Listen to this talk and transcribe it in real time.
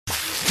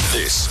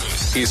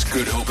This is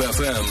Good Hope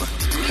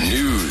FM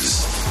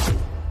News.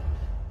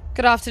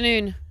 Good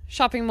afternoon.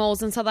 Shopping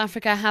malls in South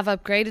Africa have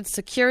upgraded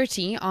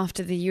security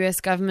after the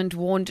US government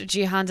warned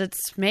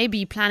jihadists may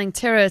be planning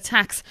terror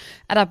attacks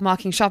at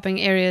upmarket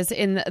shopping areas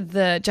in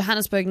the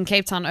Johannesburg and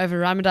Cape Town over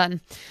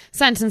Ramadan.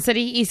 Sandton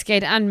City,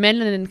 Eastgate and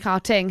Menlyn in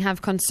Gauteng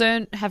have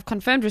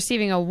confirmed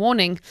receiving a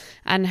warning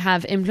and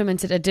have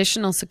implemented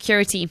additional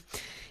security.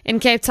 In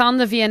Cape Town,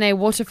 the V&A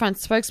waterfront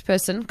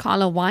spokesperson,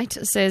 Carla White,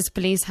 says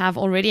police have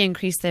already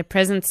increased their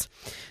presence.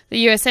 The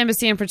U.S.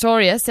 Embassy in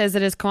Pretoria says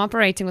it is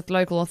cooperating with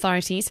local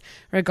authorities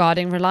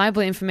regarding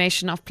reliable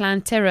information of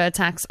planned terror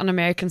attacks on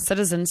American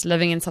citizens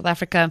living in South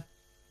Africa.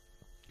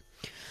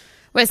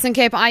 Western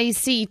Cape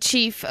IEC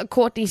Chief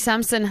Courtney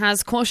Sampson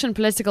has cautioned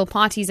political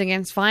parties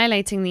against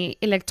violating the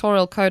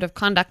Electoral Code of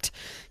Conduct.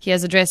 He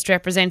has addressed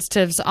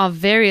representatives of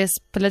various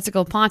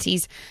political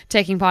parties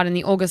taking part in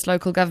the August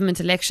local government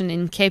election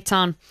in Cape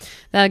Town.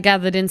 They are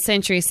gathered in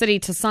Century City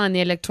to sign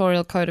the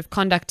Electoral Code of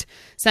Conduct.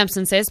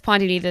 Sampson says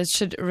party leaders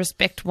should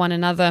respect one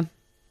another.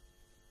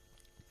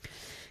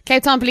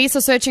 Cape Town police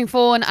are searching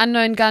for an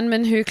unknown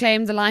gunman who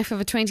claimed the life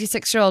of a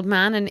 26-year-old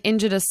man and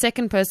injured a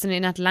second person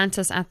in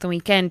Atlantis at the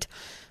weekend.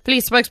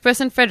 Police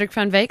spokesperson Frederick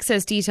van Wyk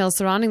says details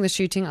surrounding the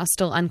shooting are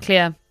still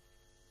unclear.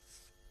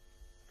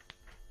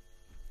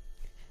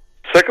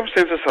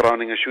 Circumstances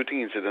surrounding a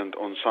shooting incident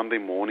on Sunday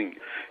morning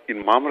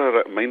in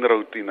Mamre Main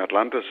Road in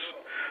Atlantis,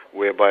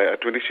 whereby a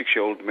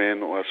 26-year-old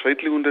man was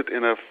fatally wounded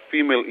and a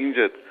female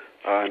injured,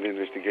 are under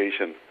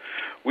investigation.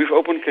 We've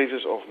opened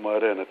cases of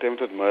murder and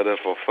attempted murder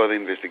for further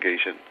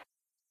investigation.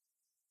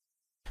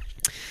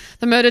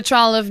 The murder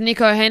trial of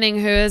Nico Henning,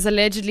 who has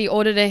allegedly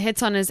ordered a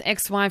hit on his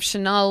ex-wife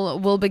Chanel,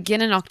 will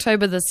begin in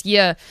October this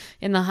year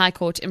in the High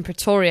Court in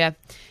Pretoria.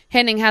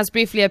 Henning has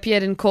briefly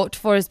appeared in court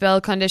for his bail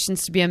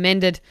conditions to be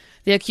amended.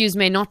 The accused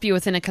may not be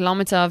within a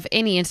kilometre of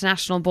any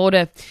international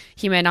border.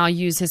 He may now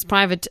use his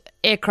private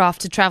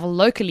aircraft to travel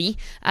locally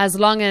as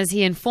long as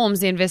he informs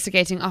the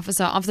investigating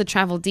officer of the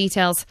travel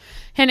details.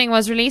 Henning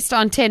was released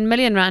on 10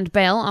 million rand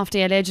bail after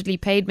he allegedly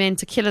paid men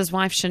to kill his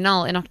wife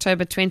Chanel in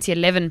October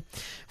 2011.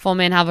 4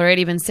 men have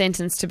already been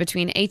sentenced to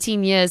between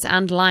 18 years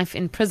and life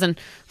in prison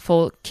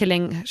for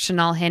killing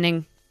Chanel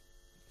Henning.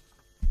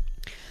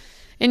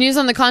 In news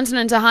on the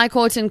continent, a high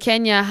court in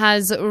Kenya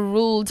has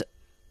ruled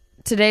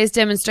today's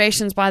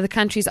demonstrations by the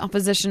country's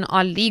opposition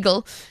are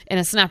legal. In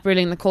a snap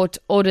ruling, the court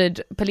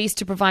ordered police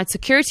to provide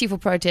security for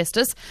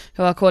protesters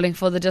who are calling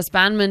for the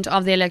disbandment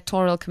of the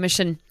Electoral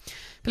Commission.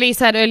 Police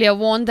had earlier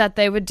warned that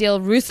they would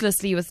deal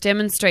ruthlessly with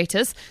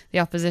demonstrators. The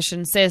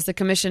opposition says the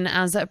commission,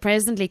 as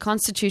presently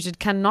constituted,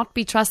 cannot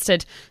be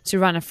trusted to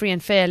run a free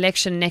and fair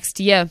election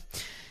next year.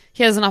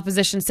 Here's an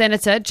opposition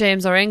senator,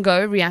 James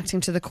Orengo,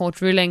 reacting to the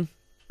court ruling.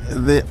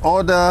 The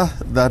order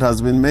that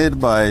has been made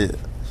by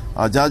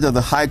our judge of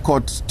the High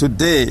Court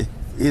today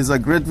is a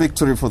great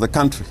victory for the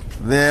country.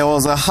 There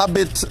was a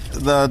habit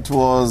that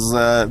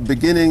was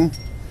beginning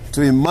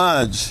to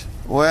emerge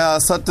where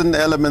certain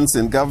elements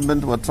in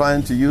government were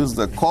trying to use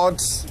the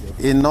courts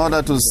in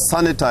order to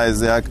sanitize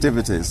their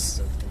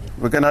activities.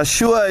 We can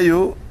assure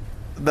you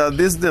that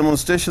these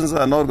demonstrations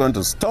are not going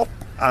to stop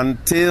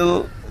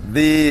until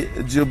the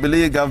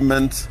Jubilee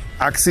government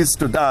accedes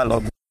to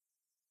dialogue.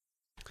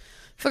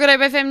 For Good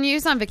Hope FM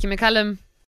News, I'm Vicky McCallum.